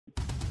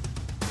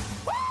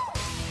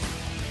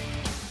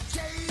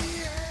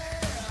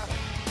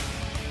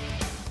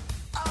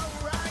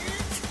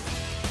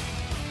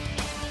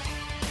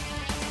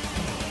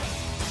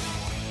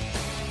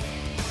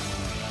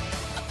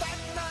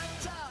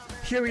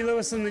Huey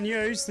Lewis in the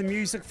news, the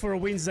music for a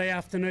Wednesday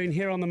afternoon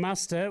here on The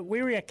Muster.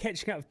 We are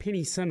catching up with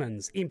Penny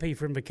Simmonds, MP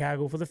for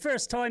Invercargill, for the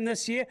first time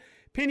this year.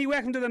 Penny,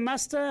 welcome to The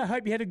Muster. I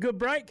hope you had a good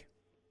break.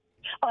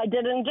 I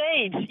did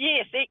indeed.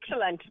 Yes,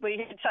 excellent.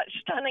 We had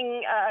such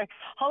stunning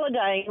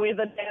holiday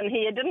weather down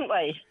here, didn't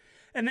we?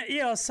 And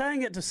yeah, I was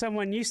saying it to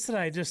someone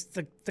yesterday, just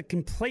the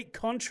complete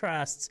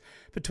contrasts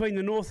between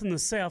the north and the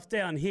south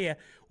down here.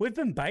 We've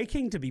been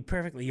baking, to be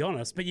perfectly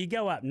honest, but you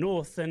go up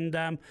north and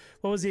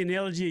what was the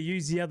analogy you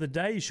used the other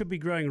day? You should be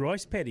growing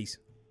rice paddies.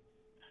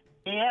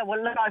 Yeah,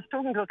 well, look, I was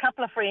talking to a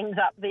couple of friends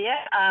up there,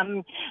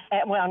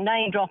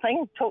 name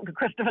dropping, talked to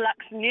Christopher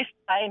Luxon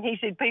yesterday, and he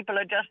said people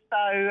are just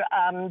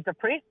so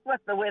depressed with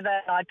the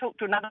weather. I talked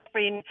to another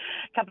friend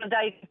a couple of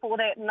days before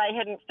that, and they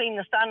hadn't seen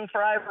the sun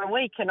for over a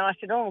week, and I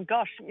said, oh,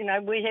 gosh,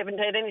 we haven't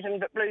had anything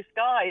but blue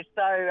skies.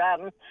 So,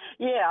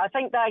 I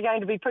think they're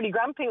going to be pretty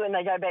grumpy when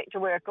they go back to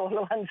work, all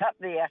the ones up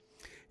there.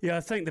 Yeah,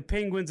 I think the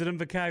penguins at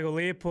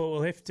Invercargill Airport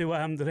will have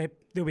to,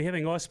 they'll be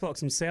having ice blocks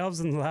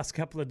themselves in the last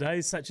couple of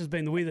days, such has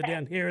been the weather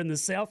down here in the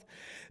south.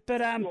 But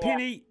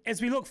Penny,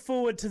 as we look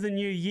forward to the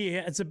new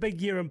year, it's a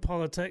big year in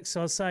politics.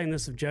 I was saying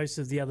this of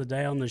Joseph the other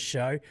day on the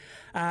show.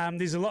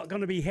 There's a lot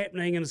going to be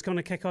happening, and it's going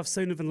to kick off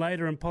sooner than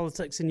later in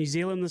politics in New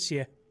Zealand this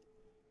year.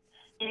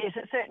 Yes,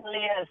 it certainly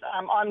is.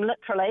 I'm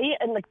literally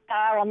in the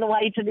car on the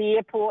way to the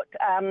airport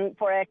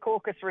for our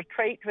caucus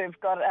retreat. We've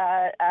got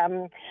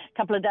a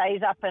couple of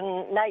days up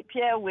in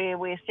Napier where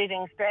we're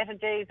setting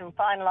strategies and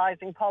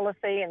finalising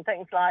policy and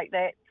things like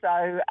that.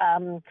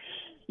 So,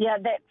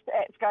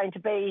 that's going to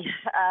be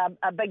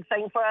a big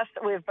thing for us.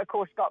 We've, of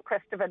course, got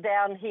Christopher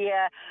down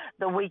here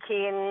the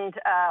weekend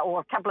or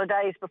a couple of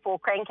days before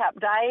Crank Up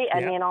Day,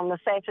 and then on the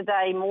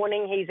Saturday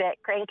morning he's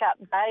at Crank Up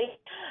Day.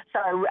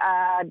 So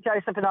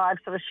Joseph and I have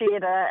sort of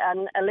shared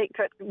an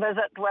electorate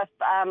visit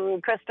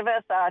with Christopher.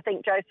 So I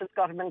think Joseph's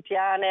got him in Te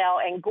Anau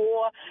and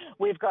Gore.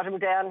 We've got him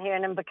down here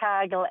in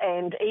Invercargill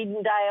and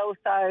Edendale.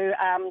 So,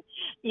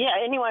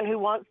 anyone who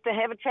wants to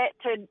have a chat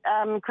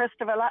to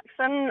Christopher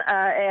Luxon,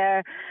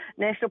 our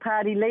National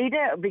Party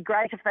leader, it would be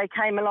great if they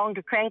came along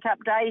to Crank Up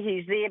Day.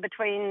 He's there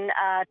between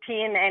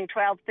 10 and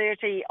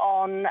 12:30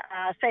 on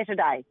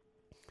Saturday.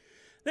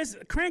 There's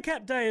Crank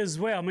Up Day as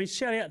well. I mean,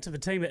 shout out to the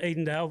team at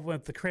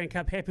Edendale. The Crank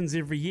Up happens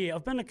every year.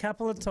 I've been a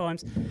couple of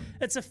times.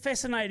 It's a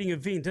fascinating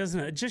event, isn't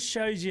it? It just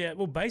shows you,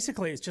 well,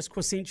 basically it's just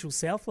quintessential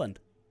Southland.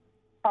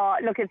 Oh,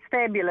 look, it's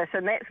fabulous,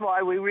 and that's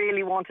why we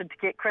really wanted to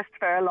get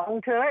Christopher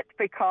along to it,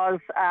 because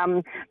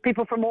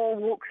people from all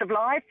walks of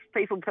life,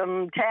 people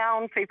from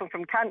town, people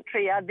from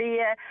country are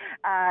there.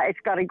 It's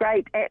got a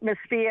great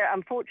atmosphere.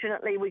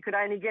 Unfortunately, we could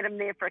only get him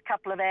there for a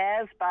couple of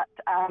hours, but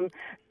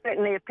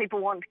certainly if people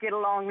want to get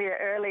along there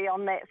early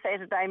on that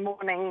Saturday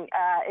morning,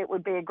 it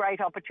would be a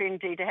great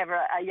opportunity to have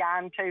a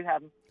yarn to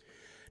him.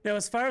 Now,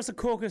 as far as the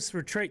caucus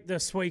retreat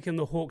this week in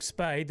the Hawke's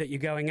Bay that you're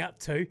going up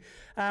to,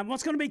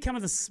 what's some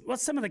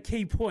of the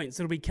key points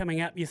that will be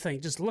coming up, you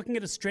think? Just looking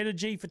at a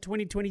strategy for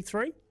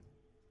 2023?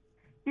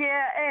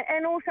 Yeah,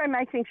 and also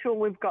making sure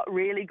we've got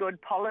really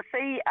good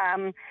policy.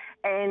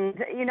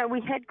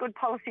 We had good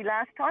policy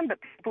last time, but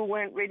people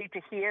weren't ready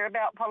to hear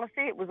about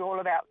policy. It was all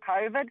about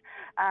COVID.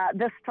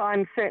 This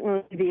time,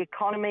 certainly the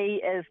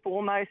economy is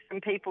foremost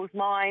in people's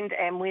mind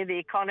and where the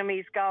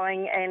economy's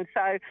going. And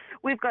so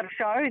we've got to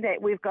show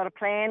that we've got a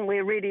plan.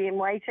 We're ready and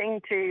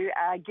waiting to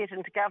get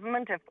into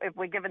government if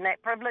we're given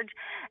that privilege,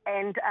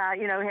 and,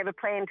 have a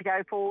plan to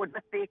go forward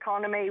with the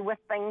economy, with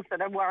things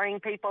that are worrying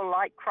people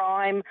like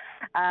crime,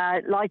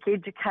 like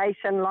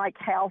education, like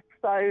health.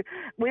 So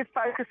we're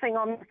focusing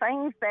on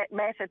things that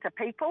matter to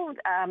people.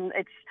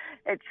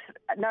 It's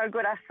no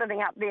good us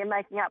sitting up there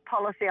making up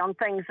policy on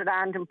things that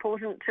aren't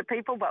important to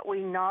people, but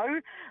we know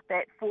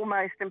that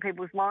foremost in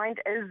people's mind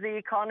is the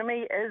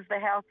economy, is the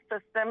health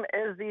system,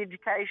 is the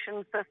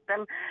education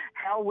system,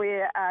 how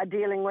we're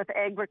dealing with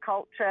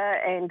agriculture.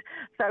 And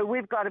so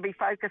we've got to be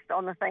focused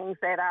on the things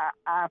that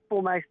are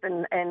foremost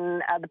in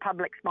the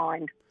public's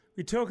mind.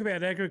 We talk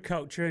about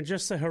agriculture and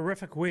just the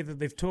horrific weather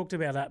they've talked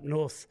about up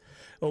north,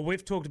 or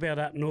we've talked about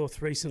up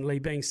north recently,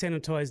 being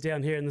sanitised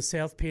down here in the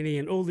South Penny,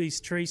 and all these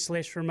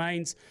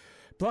trees/remains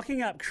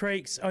blocking up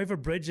creeks, over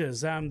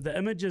bridges. The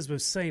images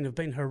we've seen have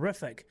been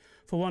horrific,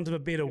 for want of a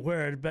better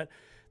word, but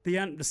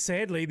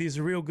sadly there's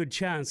a real good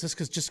chance this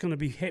is just going to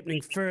be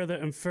happening further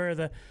and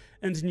further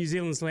into New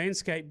Zealand's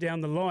landscape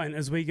down the line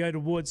as we go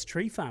towards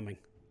tree farming.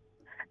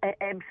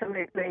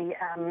 Absolutely,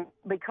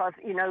 because,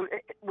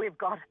 we've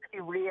got to be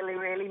really,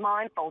 really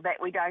mindful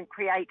that we don't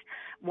create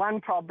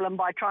one problem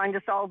by trying to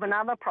solve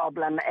another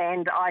problem.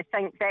 And I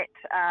think that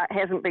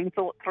hasn't been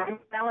thought through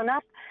well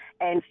enough.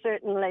 And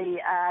certainly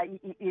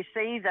you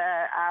see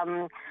the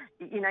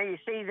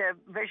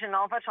vision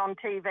of it on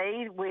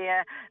TV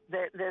where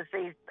there's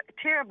these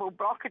terrible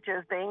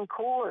blockages being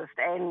caused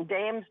and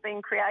dams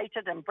being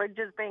created and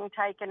bridges being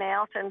taken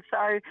out. And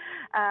so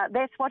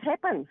that's what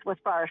happens with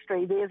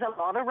forestry. There's a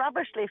lot of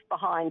rubbish left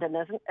behind, and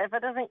if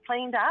it isn't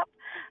cleaned up,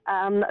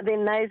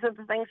 then those are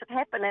the things that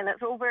happen. And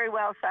it's all very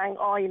well saying,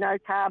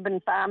 carbon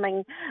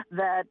farming,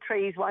 the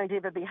trees won't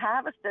ever be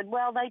harvested.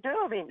 Well, they do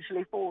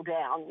eventually fall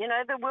down.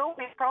 There will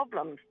be problems.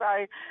 problems.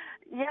 So,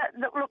 yeah,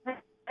 look, there's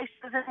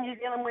places in New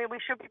Zealand where we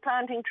should be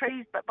planting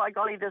trees, but by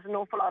golly, there's an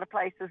awful lot of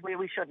places where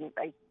we shouldn't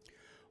be.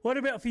 What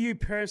about for you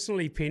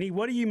personally, Penny?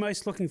 What are you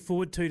most looking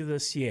forward to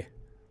this year?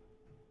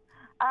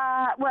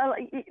 Well,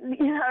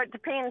 it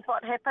depends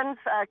what happens.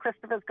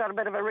 Christopher's got a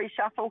bit of a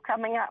reshuffle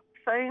coming up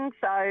soon,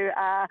 so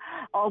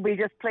I'll be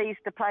just pleased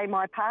to play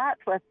my part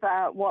with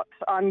what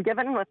I'm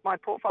given, with my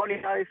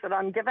portfolios that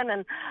I'm given,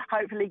 and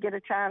hopefully get a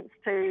chance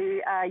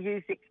to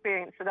use the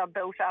experience that I've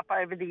built up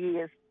over the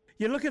years.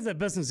 You look at the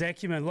business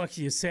acumen, like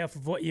yourself,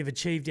 of what you've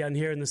achieved down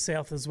here in the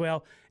south as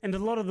well, and a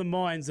lot of the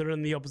minds that are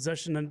in the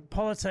opposition and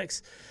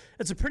politics.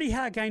 It's a pretty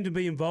hard game to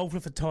be involved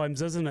with at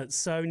times, isn't it?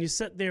 So when you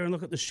sit there and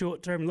look at the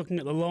short term, looking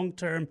at the long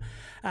term,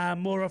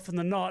 more often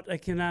than not,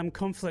 it can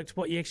conflict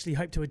what you actually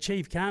hope to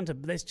achieve, can't it?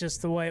 But that's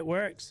just the way it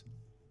works.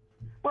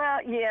 Well,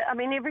 yeah, I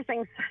mean,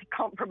 everything's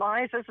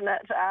compromise, isn't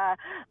it?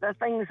 The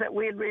things that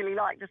we'd really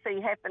like to see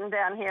happen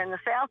down here in the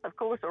south, of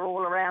course, are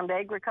all around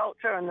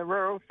agriculture and the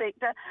rural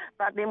sector.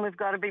 But then we've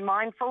got to be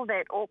mindful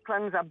that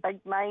Auckland's a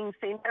big main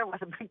centre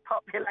with a big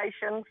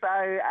population.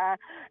 So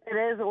it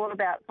is all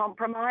about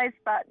compromise.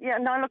 But, yeah,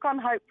 no, look, I'm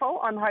hopeful.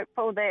 I'm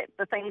hopeful that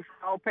the things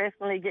I'll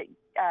personally get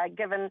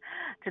given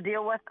to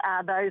deal with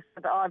are those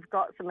that I've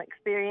got some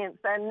experience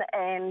in,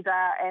 and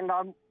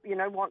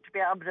I want to be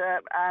able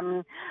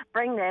to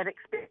bring that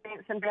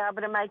experience and be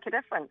able to make a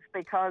difference,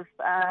 because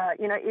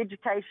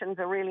education's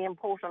a really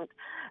important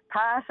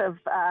part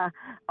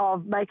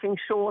of making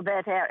sure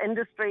that our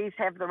industries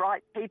have the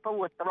right people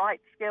with the right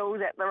skills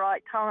at the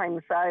right time.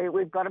 So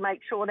we've got to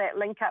make sure that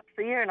link up's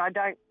there, and I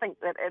don't think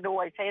that it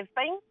always has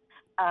been.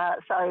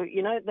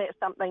 That's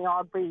something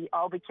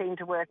I'll be keen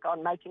to work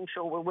on, making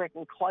sure we're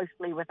working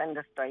closely with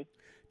industry.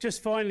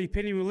 Just finally,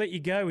 Penny, we'll let you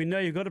go. We know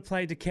you've got to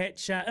play to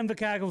catch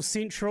Invercargill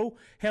Central.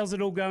 How's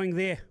it all going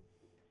there?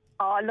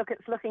 Oh, look,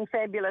 it's looking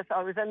fabulous.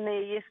 I was in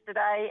there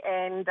yesterday,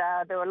 and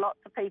there were lots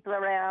of people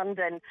around,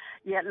 and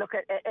yeah, look,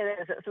 it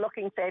is. It's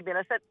looking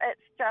fabulous.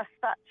 It's just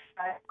such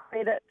a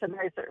credit to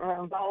those that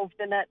were involved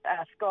in it,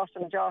 Scott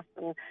and Joss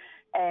and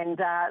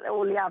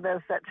all the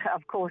others that,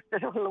 of course,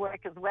 did all the work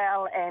as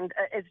well. And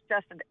it's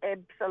just an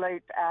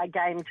absolute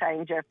game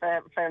changer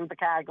for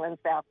Invercargill and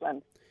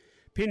Southland.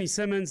 Penny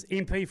Simmonds,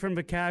 MP from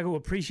Invercargill,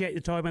 appreciate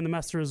the time and the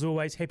muster as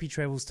always. Happy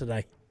travels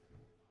today.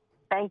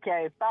 Thank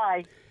you.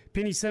 Bye.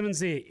 Penny Simmonds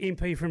there,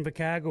 MP from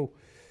Invercargill.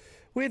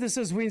 Where this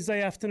is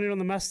Wednesday afternoon on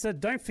the muster,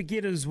 don't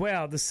forget as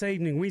well, this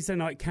evening, Wednesday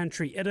Night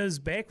Country, it is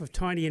back with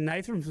Tiny and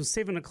Nathan from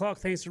 7 o'clock,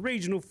 thanks to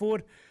Regional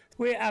Ford.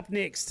 We're up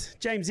next,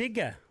 James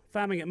Edgar,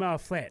 farming at Muir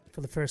Flat for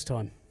the first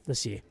time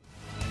this year.